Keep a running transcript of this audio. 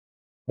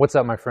What's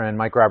up, my friend?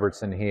 Mike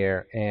Robertson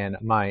here, and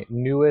my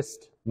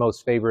newest,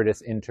 most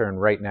favoritist intern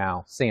right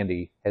now,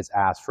 Sandy, has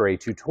asked for a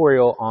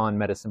tutorial on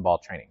medicine ball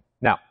training.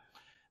 Now,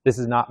 this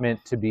is not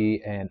meant to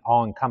be an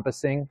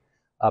all-encompassing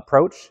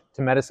approach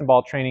to medicine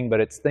ball training, but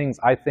it's things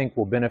I think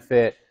will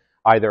benefit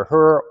either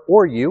her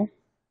or you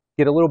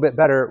get a little bit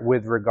better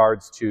with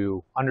regards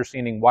to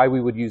understanding why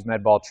we would use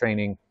med ball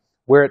training,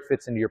 where it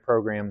fits into your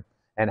program,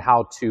 and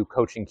how to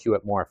coach and cue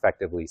it more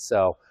effectively.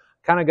 So,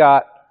 kind of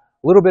got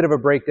a little bit of a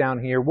breakdown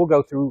here. We'll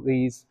go through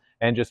these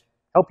and just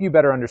help you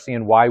better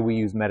understand why we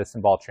use medicine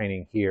ball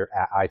training here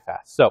at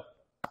IFAST. So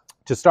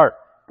to start,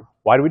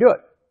 why do we do it?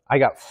 I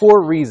got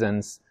 4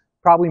 reasons,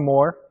 probably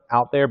more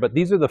out there, but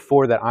these are the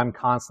 4 that I'm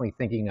constantly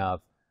thinking of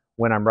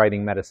when I'm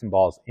writing medicine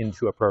balls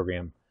into a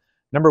program.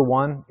 Number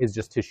 1 is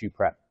just tissue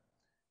prep.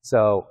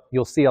 So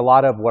you'll see a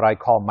lot of what I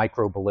call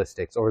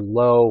microballistics or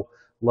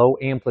low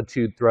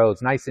amplitude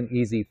throws, nice and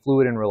easy,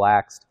 fluid and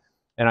relaxed.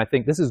 And I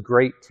think this is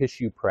great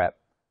tissue prep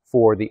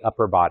for the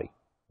upper body,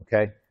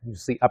 okay? You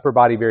see upper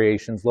body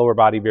variations, lower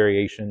body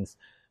variations,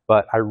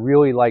 but I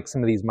really like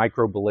some of these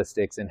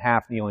microballistics and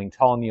half kneeling,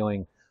 tall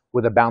kneeling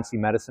with a bouncy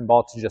medicine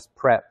ball to just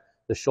prep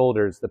the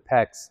shoulders, the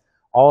pecs,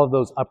 all of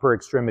those upper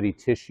extremity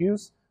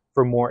tissues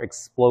for more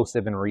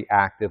explosive and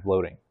reactive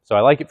loading. So I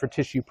like it for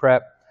tissue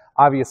prep.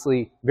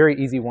 Obviously,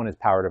 very easy one is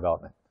power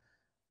development.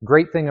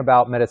 Great thing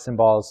about medicine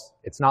balls,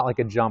 it's not like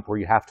a jump where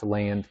you have to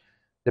land.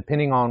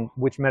 Depending on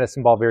which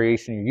medicine ball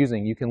variation you're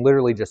using, you can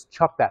literally just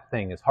chuck that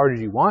thing as hard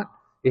as you want.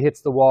 It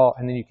hits the wall,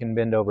 and then you can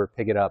bend over,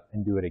 pick it up,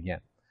 and do it again.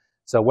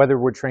 So whether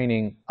we're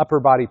training upper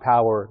body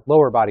power,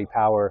 lower body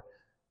power,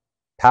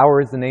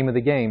 power is the name of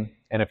the game.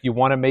 And if you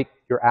want to make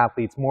your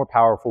athletes more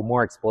powerful,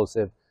 more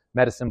explosive,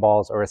 medicine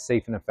balls are a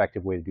safe and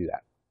effective way to do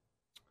that.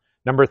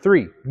 Number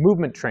 3,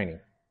 movement training.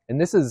 And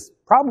this is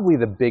probably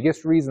the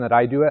biggest reason that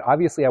I do it.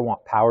 Obviously, I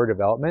want power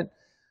development,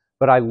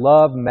 but I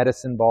love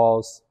medicine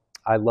balls.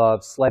 I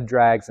love sled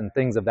drags and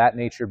things of that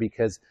nature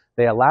because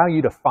they allow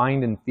you to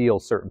find and feel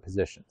certain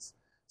positions.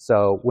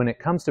 So when it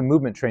comes to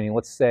movement training,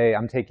 let's say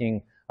I'm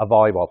taking a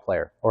volleyball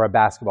player or a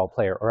basketball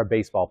player or a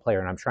baseball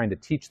player and I'm trying to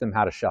teach them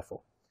how to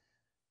shuffle.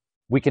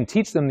 We can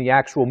teach them the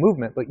actual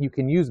movement, but you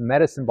can use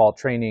medicine ball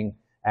training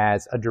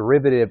as a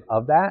derivative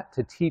of that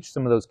to teach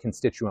some of those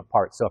constituent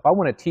parts. So if I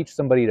want to teach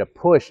somebody to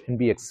push and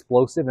be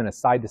explosive in a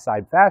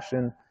side-to-side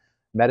fashion,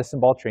 medicine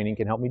ball training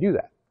can help me do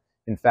that.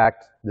 In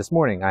fact, this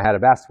morning I had a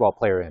basketball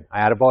player in,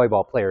 I had a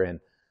volleyball player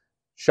in.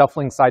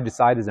 Shuffling side to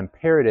side is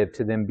imperative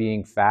to them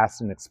being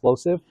fast and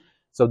explosive.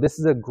 So this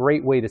is a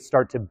great way to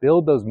start to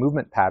build those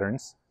movement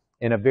patterns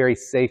in a very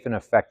safe and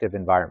effective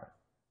environment.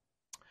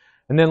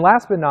 And then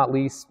last but not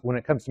least, when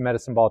it comes to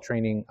medicine ball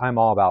training, I'm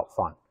all about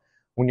fun.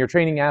 When you're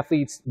training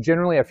athletes,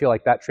 generally I feel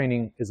like that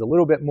training is a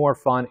little bit more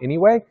fun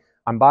anyway.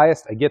 I'm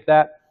biased, I get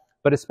that.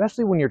 But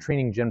especially when you're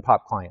training Gen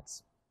Pop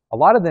clients. A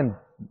lot of them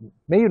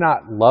may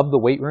not love the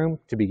weight room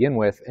to begin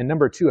with. And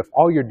number 2, if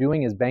all you're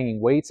doing is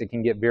banging weights, it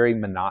can get very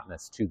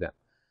monotonous to them.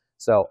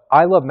 So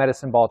I love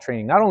medicine ball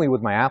training, not only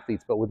with my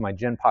athletes, but with my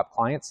Gen Pop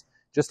clients,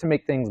 just to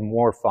make things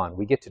more fun.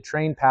 We get to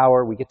train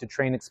power, we get to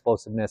train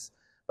explosiveness,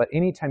 but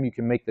anytime you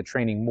can make the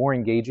training more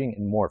engaging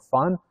and more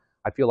fun,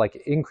 I feel like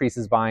it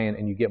increases buy-in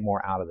and you get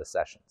more out of the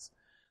sessions.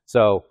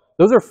 So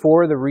those are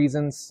 4 of the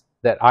reasons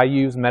that I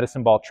use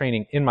medicine ball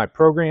training in my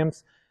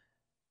programs.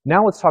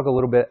 Now let's talk a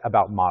little bit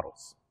about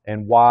models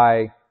and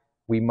why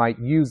we might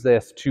use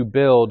this to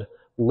build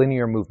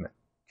linear movement.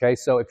 Okay,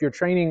 so if you're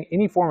training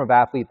any form of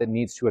athlete that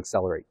needs to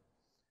accelerate,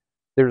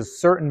 there's a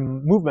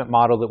certain movement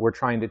model that we're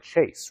trying to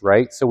chase,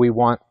 right? So we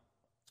want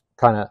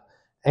kind of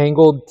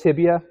angled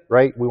tibia,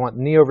 right? We want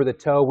knee over the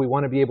toe. We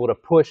want to be able to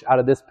push out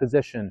of this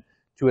position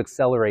to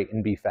accelerate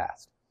and be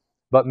fast.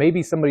 But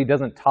maybe somebody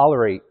doesn't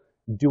tolerate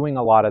doing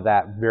a lot of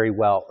that very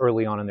well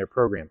early on in their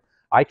program.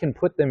 I can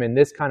put them in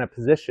this kind of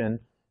position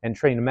and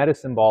train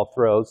medicine ball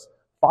throws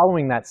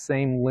following that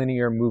same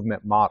linear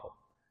movement model.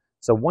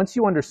 So once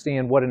you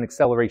understand what an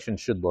acceleration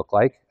should look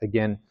like,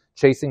 again,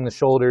 chasing the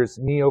shoulders,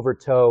 knee over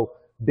toe,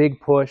 big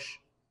push,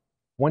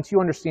 once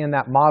you understand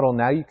that model,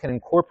 now you can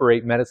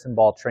incorporate medicine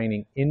ball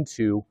training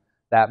into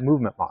that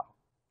movement model.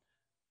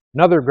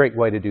 Another great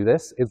way to do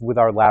this is with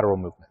our lateral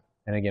movement.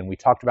 And again, we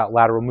talked about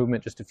lateral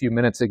movement just a few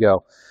minutes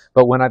ago.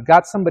 But when I've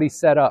got somebody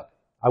set up,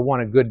 I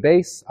want a good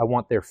base, I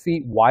want their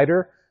feet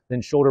wider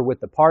than shoulder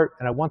width apart,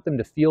 and I want them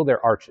to feel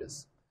their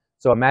arches.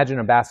 So imagine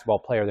a basketball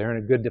player, they're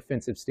in a good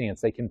defensive stance.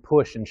 They can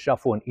push and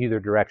shuffle in either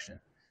direction.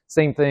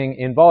 Same thing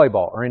in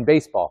volleyball or in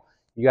baseball.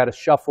 You got to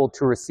shuffle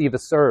to receive a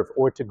serve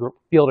or to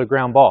field a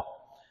ground ball.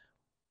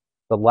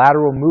 The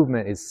lateral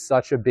movement is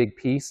such a big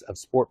piece of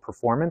sport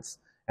performance,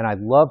 and I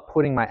love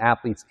putting my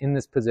athletes in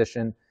this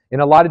position in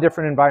a lot of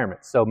different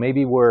environments. So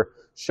maybe we're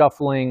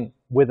shuffling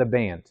with a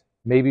band.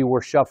 Maybe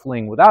we're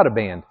shuffling without a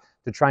band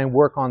to try and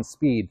work on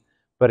speed.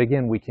 But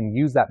again, we can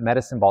use that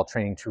medicine ball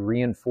training to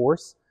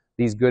reinforce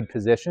these good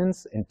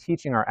positions and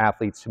teaching our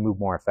athletes to move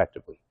more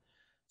effectively.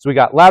 So we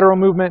got lateral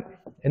movement,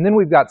 and then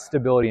we've got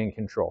stability and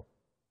control.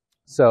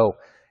 So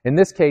in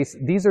this case,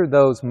 these are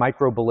those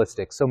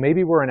microballistics. So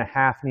maybe we're in a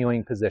half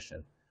kneeling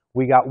position.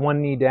 We got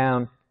one knee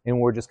down and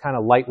we're just kind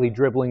of lightly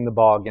dribbling the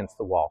ball against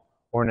the wall,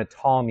 or in a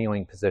tall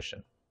kneeling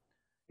position.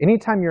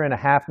 Anytime you're in a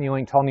half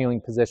kneeling, tall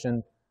kneeling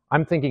position,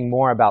 I'm thinking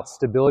more about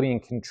stability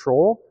and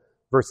control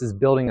versus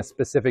building a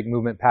specific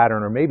movement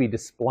pattern or maybe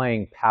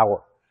displaying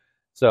power.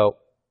 So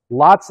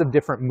lots of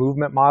different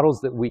movement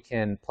models that we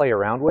can play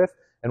around with.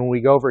 And when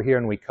we go over here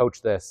and we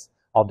coach this,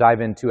 I'll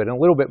dive into it in a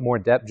little bit more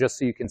depth just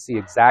so you can see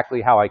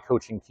exactly how I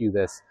coach and cue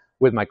this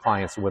with my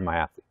clients and with my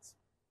athletes.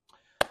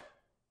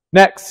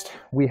 Next,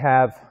 we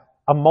have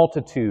a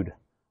multitude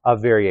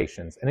of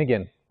variations. And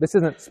again, this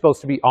isn't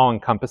supposed to be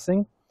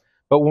all-encompassing,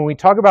 but when we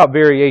talk about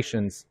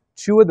variations,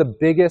 two of the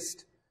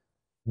biggest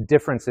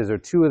differences or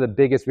two of the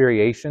biggest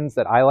variations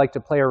that I like to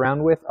play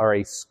around with are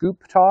a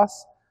scoop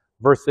toss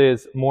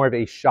versus more of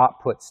a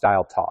shot put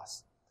style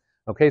toss.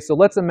 Okay, so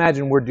let's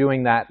imagine we're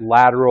doing that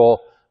lateral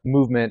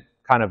movement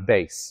kind of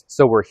base.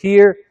 So we're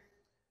here.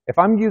 If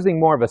I'm using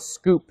more of a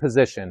scoop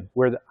position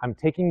where I'm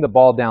taking the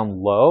ball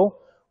down low,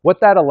 what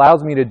that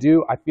allows me to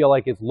do, I feel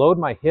like, is load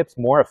my hips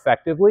more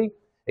effectively.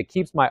 It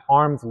keeps my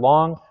arms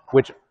long,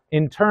 which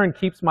in turn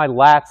keeps my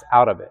lats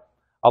out of it.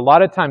 A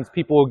lot of times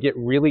people will get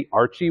really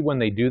archy when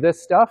they do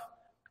this stuff,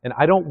 and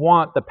I don't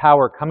want the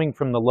power coming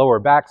from the lower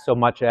back so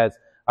much as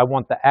I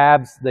want the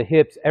abs, the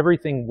hips,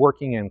 everything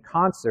working in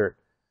concert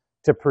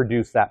to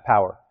produce that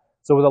power.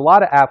 So with a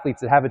lot of athletes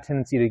that have a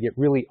tendency to get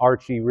really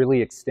archy,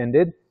 really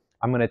extended,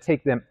 I'm going to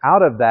take them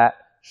out of that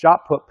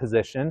shot put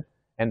position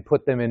and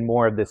put them in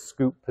more of this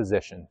scoop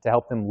position to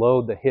help them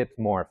load the hips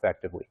more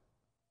effectively.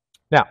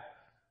 Now,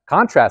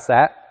 contrast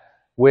that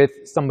with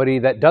somebody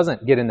that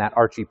doesn't get in that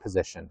archy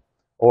position.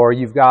 Or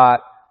you've got,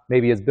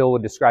 maybe as Bill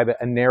would describe it,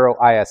 a narrow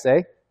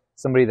ISA,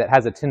 somebody that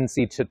has a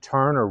tendency to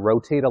turn or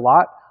rotate a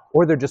lot,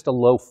 or they're just a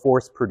low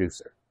force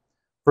producer.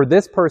 For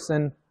this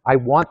person, I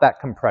want that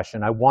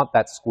compression, I want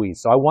that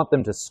squeeze. So I want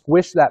them to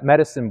squish that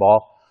medicine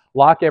ball,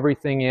 lock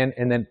everything in,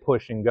 and then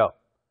push and go.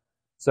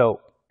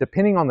 So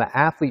depending on the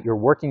athlete you're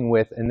working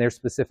with and their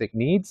specific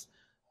needs,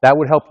 that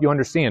would help you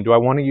understand, do I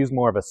want to use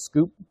more of a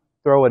scoop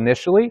throw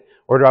initially,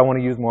 or do I want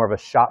to use more of a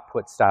shot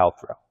put style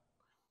throw?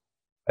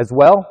 As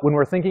well, when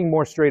we're thinking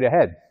more straight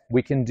ahead,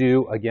 we can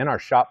do, again, our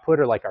shot put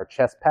or like our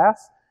chest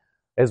pass.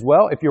 As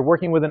well, if you're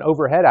working with an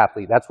overhead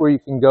athlete, that's where you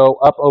can go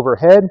up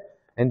overhead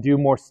and do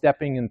more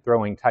stepping and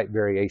throwing type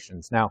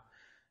variations. Now,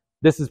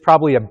 this is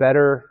probably a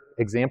better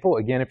example,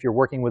 again, if you're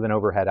working with an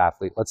overhead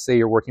athlete. Let's say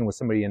you're working with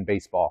somebody in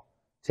baseball,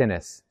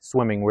 tennis,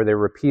 swimming, where they're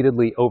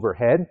repeatedly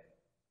overhead.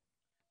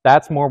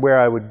 That's more where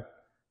I would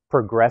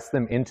progress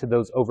them into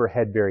those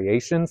overhead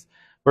variations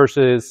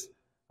versus,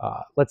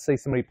 let's say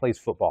somebody plays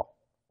football.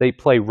 They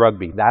play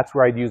rugby. That's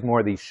where I'd use more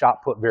of these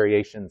shot put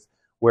variations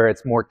where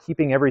it's more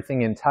keeping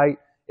everything in tight,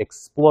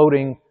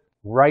 exploding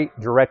right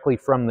directly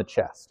from the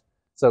chest.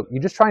 So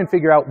you just try and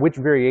figure out which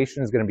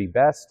variation is going to be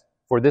best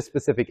for this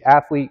specific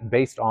athlete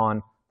based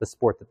on the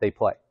sport that they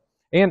play.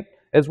 And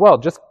as well,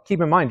 just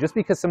keep in mind, just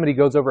because somebody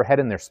goes overhead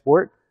in their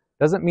sport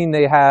doesn't mean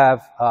they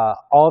have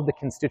all of the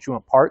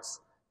constituent parts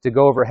to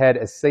go overhead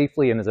as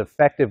safely and as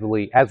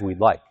effectively as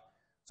we'd like.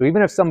 So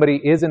even if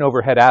somebody is an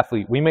overhead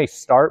athlete, we may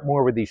start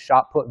more with these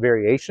shot put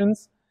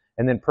variations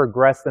and then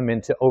progress them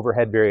into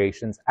overhead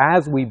variations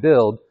as we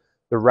build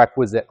the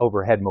requisite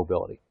overhead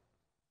mobility.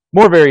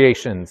 More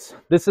variations.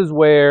 This is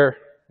where,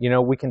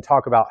 we can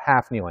talk about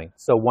half kneeling,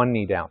 so one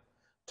knee down.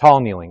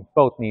 Tall kneeling,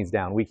 both knees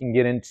down. We can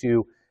get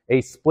into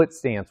a split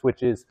stance,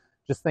 which is,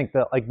 just think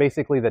that like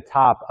basically the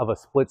top of a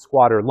split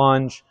squat or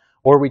lunge,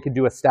 or we could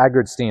do a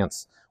staggered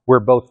stance where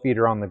both feet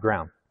are on the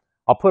ground.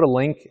 I'll put a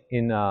link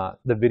in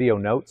the video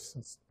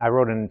notes. I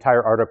wrote an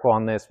entire article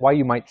on this, why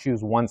you might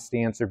choose one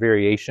stance or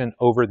variation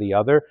over the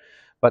other,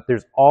 but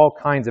there's all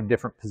kinds of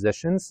different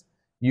positions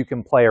you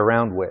can play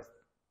around with.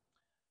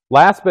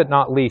 Last but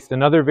not least,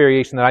 another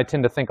variation that I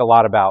tend to think a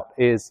lot about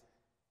is,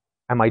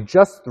 am I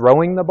just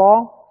throwing the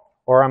ball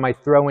or am I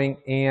throwing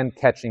and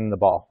catching the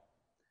ball?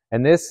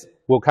 And this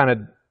will kind of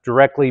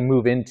directly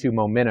move into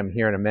momentum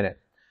here in a minute.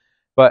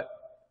 But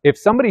if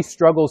somebody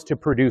struggles to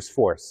produce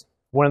force,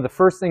 one of the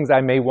first things I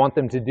may want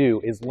them to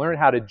do is learn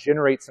how to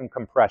generate some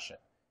compression,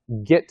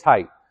 get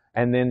tight,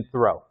 and then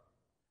throw.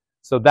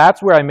 So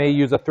that's where I may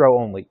use a throw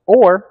only.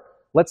 Or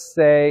let's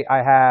say I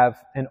have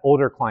an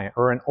older client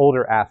or an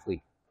older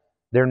athlete.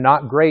 They're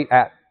not great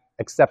at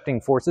accepting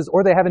forces,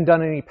 or they haven't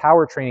done any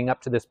power training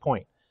up to this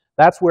point.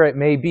 That's where it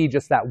may be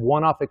just that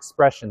one-off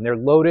expression. They're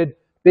loaded,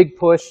 big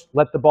push,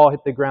 let the ball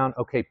hit the ground,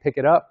 okay, pick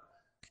it up,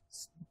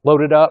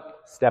 load it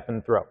up, step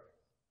and throw.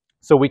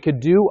 So we could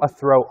do a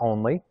throw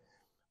only,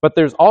 but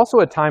there's also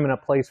a time and a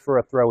place for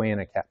a throw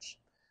and a catch.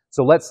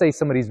 So let's say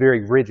somebody's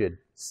very rigid,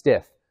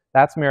 stiff.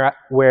 That's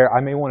where I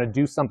may want to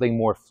do something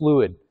more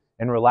fluid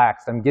and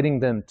relaxed. I'm getting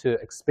them to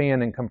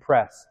expand and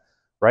compress,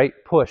 right?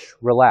 Push,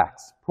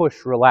 relax,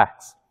 push,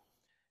 relax.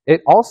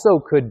 It also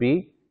could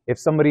be if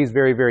somebody's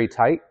very, very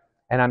tight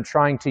and I'm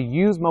trying to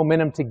use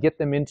momentum to get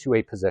them into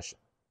a position.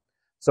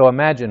 So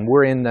imagine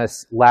we're in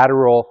this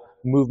lateral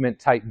movement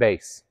type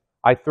base.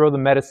 I throw the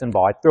medicine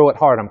ball, I throw it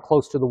hard, I'm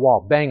close to the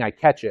wall, bang, I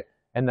catch it,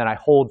 and then I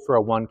hold for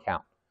a 1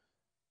 count.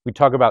 We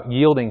talk about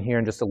yielding here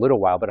in just a little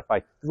while, but if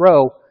I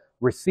throw,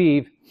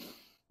 receive,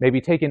 Maybe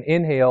take an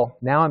inhale.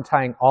 Now I'm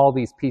tying all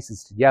these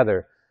pieces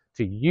together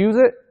to use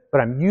it,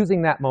 but I'm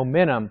using that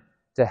momentum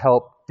to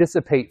help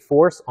dissipate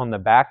force on the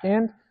back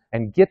end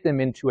and get them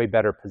into a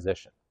better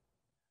position.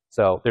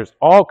 So there's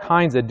all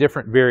kinds of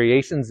different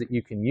variations that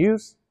you can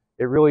use.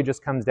 It really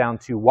just comes down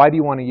to why do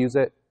you want to use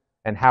it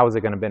and how is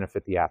it going to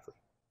benefit the athlete.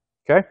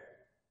 Okay?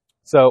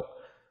 So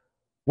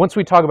once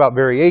we talk about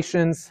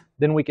variations,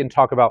 then we can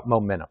talk about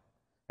momentum.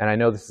 And I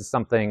know this is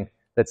something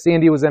that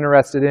Sandy was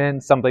interested in,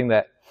 something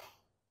that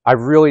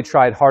I've really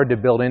tried hard to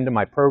build into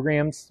my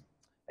programs.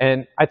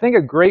 And I think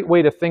a great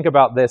way to think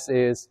about this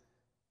is,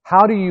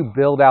 how do you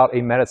build out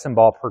a medicine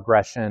ball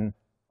progression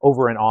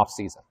over an off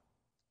season?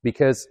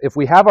 Because if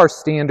we have our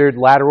standard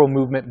lateral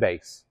movement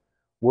base,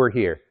 we're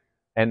here.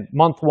 And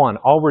month one,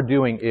 all we're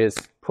doing is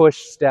push,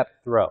 step,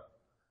 throw.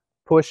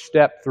 Push,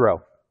 step, throw.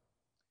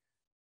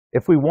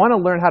 If we want to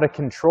learn how to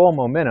control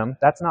momentum,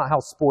 that's not how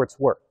sports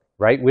work,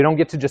 right? We don't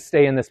get to just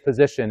stay in this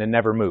position and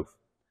never move.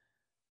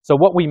 So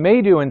what we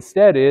may do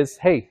instead is,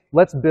 hey,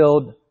 let's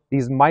build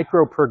these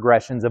micro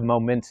progressions of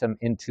momentum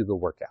into the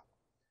workout.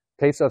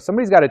 Okay, so if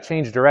somebody's got to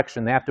change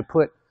direction, they have to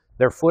put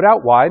their foot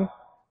out wide.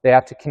 They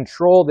have to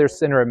control their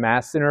center of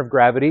mass, center of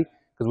gravity,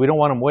 because we don't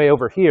want them way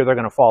over here. They're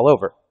going to fall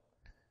over.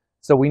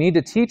 So we need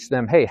to teach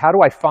them, hey, how do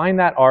I find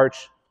that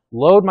arch,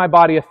 load my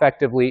body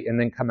effectively, and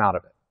then come out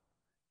of it?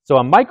 So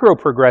a micro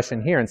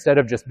progression here, instead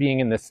of just being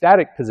in the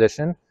static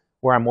position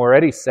where I'm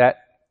already set,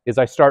 is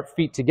I start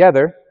feet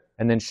together,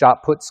 and then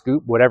shot, put,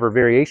 scoop, whatever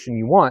variation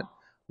you want,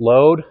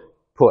 load,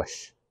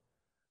 push.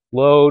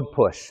 Load,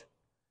 push.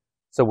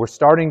 So we're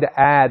starting to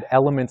add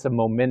elements of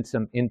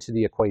momentum into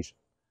the equation.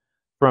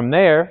 From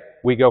there,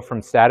 we go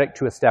from static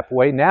to a step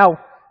away. Now,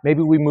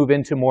 maybe we move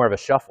into more of a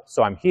shuffle.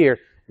 So I'm here,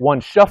 one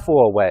shuffle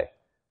away,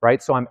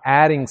 right? So I'm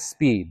adding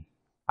speed.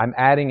 I'm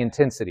adding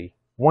intensity.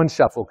 One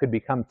shuffle could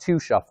become two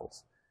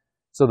shuffles.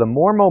 So the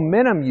more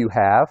momentum you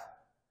have,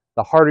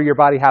 the harder your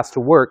body has to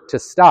work to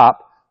stop,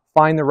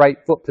 find the right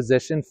foot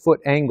position, foot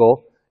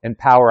angle, and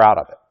power out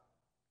of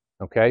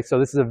it. Okay, so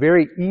this is a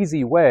very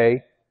easy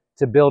way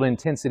to build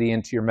intensity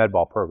into your med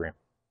ball program.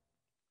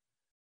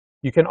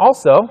 You can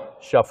also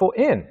shuffle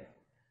in.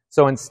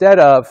 So instead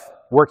of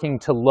working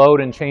to load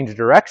and change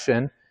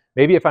direction,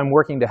 maybe if I'm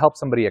working to help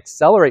somebody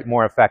accelerate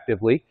more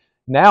effectively,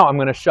 now I'm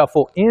going to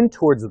shuffle in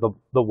towards the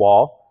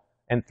wall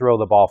and throw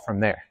the ball from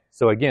there.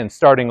 So again,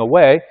 starting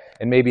away,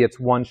 and maybe it's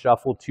one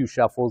shuffle, two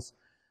shuffles,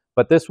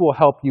 but this will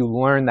help you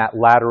learn that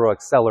lateral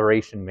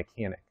acceleration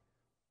mechanic,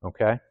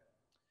 okay?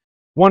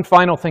 One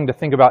final thing to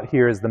think about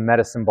here is the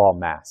medicine ball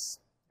mass.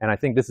 And I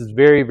think this is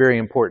very, very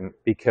important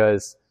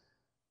because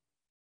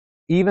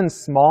even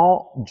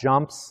small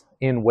jumps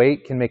in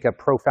weight can make a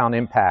profound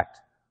impact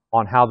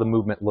on how the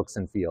movement looks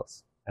and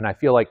feels. And I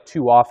feel like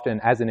too often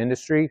as an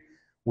industry,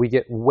 we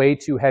get way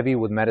too heavy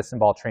with medicine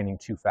ball training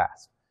too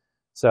fast.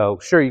 So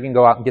sure, you can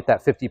go out and get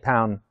that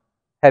 50-pound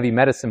heavy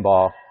medicine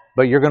ball,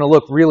 but you're going to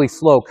look really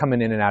slow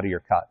coming in and out of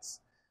your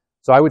cuts.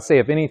 So I would say,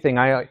 if anything,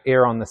 I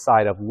err on the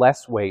side of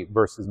less weight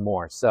versus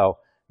more. So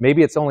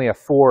maybe it's only a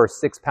 4 or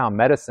 6 pound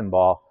medicine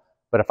ball,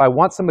 but if I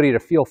want somebody to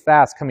feel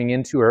fast coming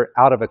into or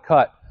out of a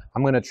cut,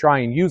 I'm going to try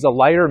and use a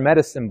lighter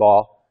medicine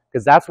ball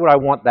because that's what I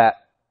want that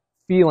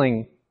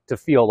feeling to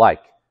feel like.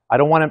 I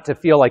don't want them to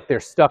feel like they're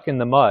stuck in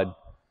the mud.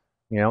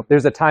 You know,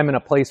 there's a time and a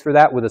place for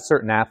that with a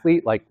certain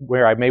athlete, like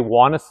where I may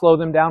want to slow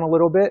them down a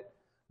little bit,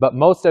 but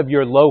most of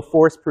your low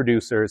force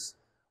producers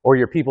or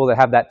your people that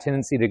have that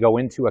tendency to go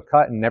into a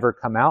cut and never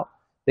come out,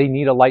 they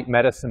need a light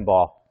medicine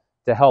ball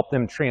to help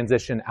them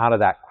transition out of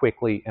that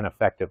quickly and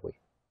effectively.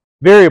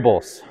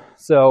 Variables.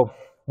 So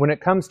when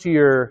it comes to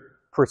your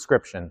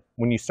prescription,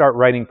 when you start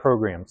writing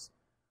programs,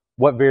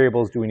 what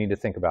variables do we need to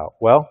think about?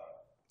 Well,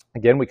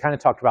 again, we kind of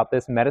talked about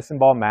this. Medicine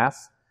ball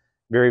mass,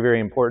 very,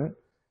 very important.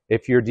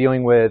 If you're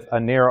dealing with a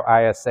narrow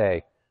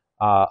ISA,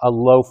 a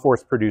low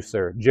force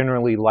producer,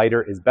 generally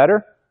lighter is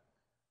better.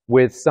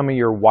 With some of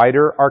your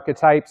wider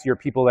archetypes, your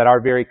people that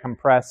are very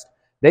compressed,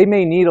 they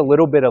may need a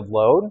little bit of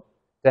load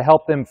to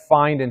help them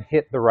find and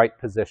hit the right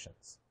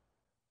positions.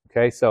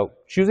 Okay, so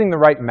choosing the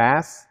right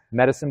mass,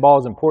 medicine ball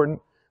is important,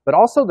 but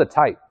also the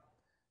type.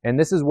 And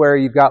this is where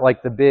you've got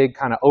like the big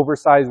kind of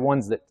oversized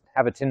ones that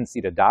have a tendency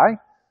to die.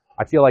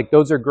 I feel like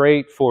those are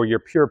great for your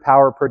pure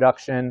power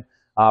production,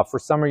 for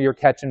some of your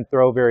catch and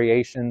throw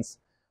variations.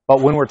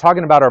 But when we're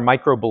talking about our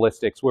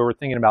microballistics, where we're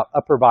thinking about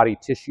upper body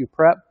tissue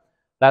prep,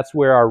 that's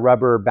where our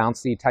rubber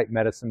bouncy type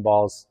medicine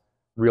balls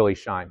really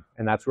shine.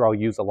 And that's where I'll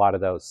use a lot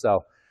of those.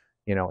 So,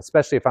 you know,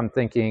 especially if I'm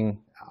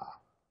thinking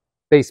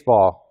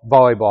baseball,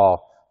 volleyball,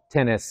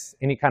 tennis,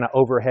 any kind of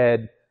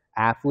overhead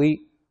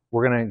athlete,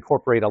 we're going to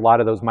incorporate a lot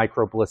of those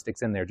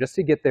microballistics in there just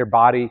to get their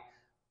body,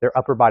 their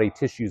upper body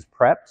tissues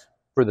prepped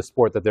for the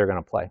sport that they're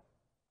going to play.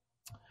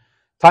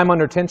 Time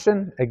under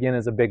tension, again,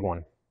 is a big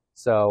one.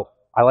 So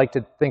I like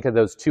to think of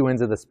those two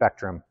ends of the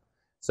spectrum.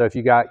 So if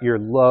you got your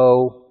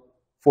low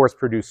force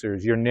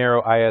producers, your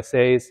narrow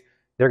ISAs,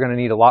 they're going to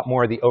need a lot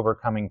more of the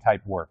overcoming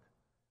type work,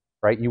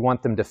 right? You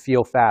want them to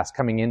feel fast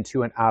coming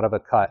into and out of a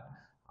cut.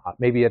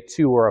 Maybe a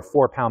 2 or a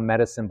 4 pound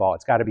medicine ball.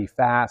 It's got to be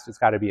fast. It's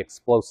got to be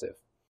explosive.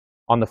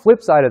 On the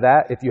flip side of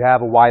that, if you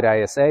have a wide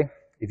ISA,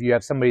 if you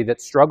have somebody that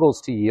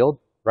struggles to yield,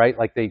 right,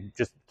 like they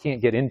just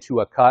can't get into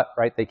a cut,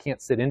 right, they can't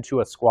sit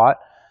into a squat,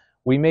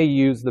 we may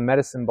use the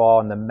medicine ball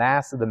and the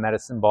mass of the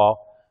medicine ball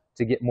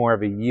to get more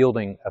of a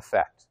yielding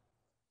effect.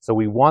 So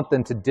we want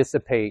them to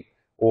dissipate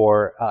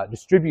or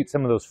distribute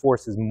some of those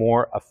forces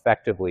more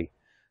effectively.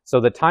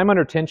 So the time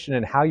under tension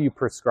and how you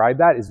prescribe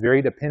that is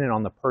very dependent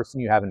on the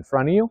person you have in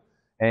front of you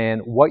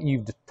and what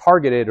you've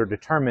targeted or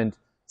determined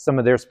some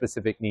of their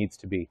specific needs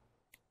to be.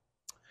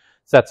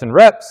 Sets and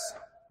reps,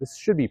 this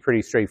should be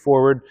pretty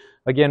straightforward.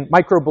 Again,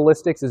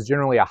 microballistics is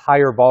generally a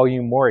higher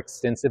volume, more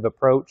extensive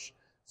approach.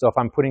 So if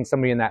I'm putting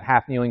somebody in that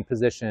half kneeling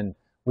position,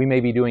 we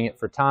may be doing it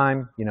for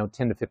time,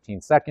 10 to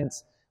 15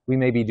 seconds. We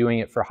may be doing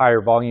it for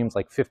higher volumes,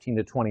 like 15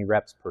 to 20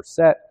 reps per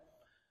set.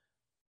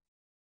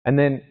 And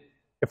then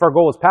if our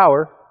goal is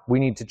power, we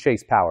need to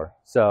chase power.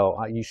 So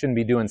you shouldn't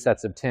be doing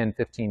sets of 10,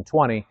 15,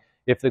 20.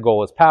 If the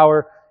goal is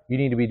power, you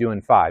need to be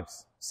doing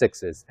 5s,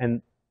 6s.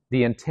 And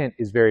the intent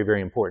is very,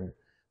 very important.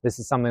 This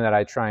is something that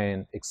I try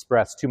and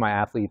express to my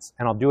athletes,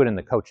 and I'll do it in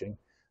the coaching.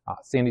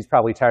 Sandy's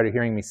probably tired of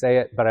hearing me say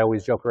it, but I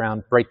always joke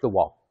around, break the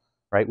wall,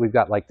 right? We've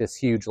got like this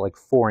huge, like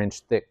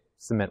 4-inch thick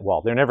cement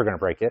wall. They're never going to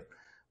break it,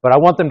 but I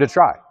want them to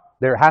try.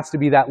 There has to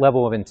be that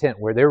level of intent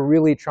where they're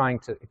really trying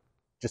to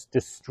just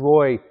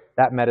destroy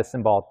that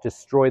medicine ball,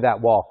 destroy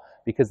that wall,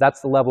 because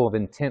that's the level of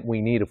intent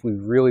we need if we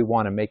really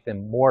want to make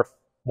them more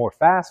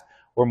fast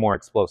or more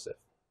explosive.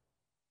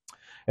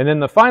 And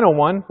then the final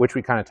one, which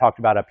we kind of talked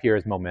about up here,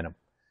 is momentum.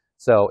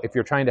 So if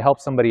you're trying to help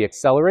somebody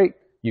accelerate,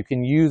 you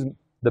can use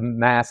the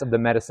mass of the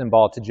medicine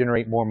ball to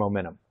generate more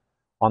momentum.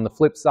 On the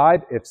flip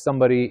side, if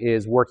somebody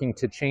is working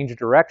to change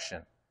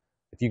direction,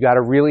 if you got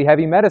a really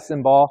heavy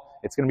medicine ball,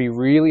 it's going to be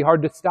really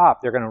hard to stop.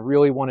 They're going to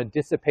really want to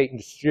dissipate and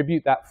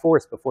distribute that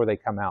force before they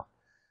come out.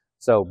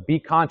 So be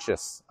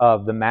conscious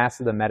of the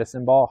mass of the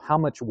medicine ball, how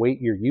much weight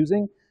you're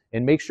using,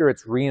 and make sure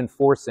it's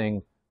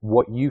reinforcing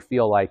what you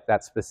feel like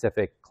that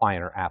specific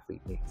client or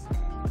athlete needs.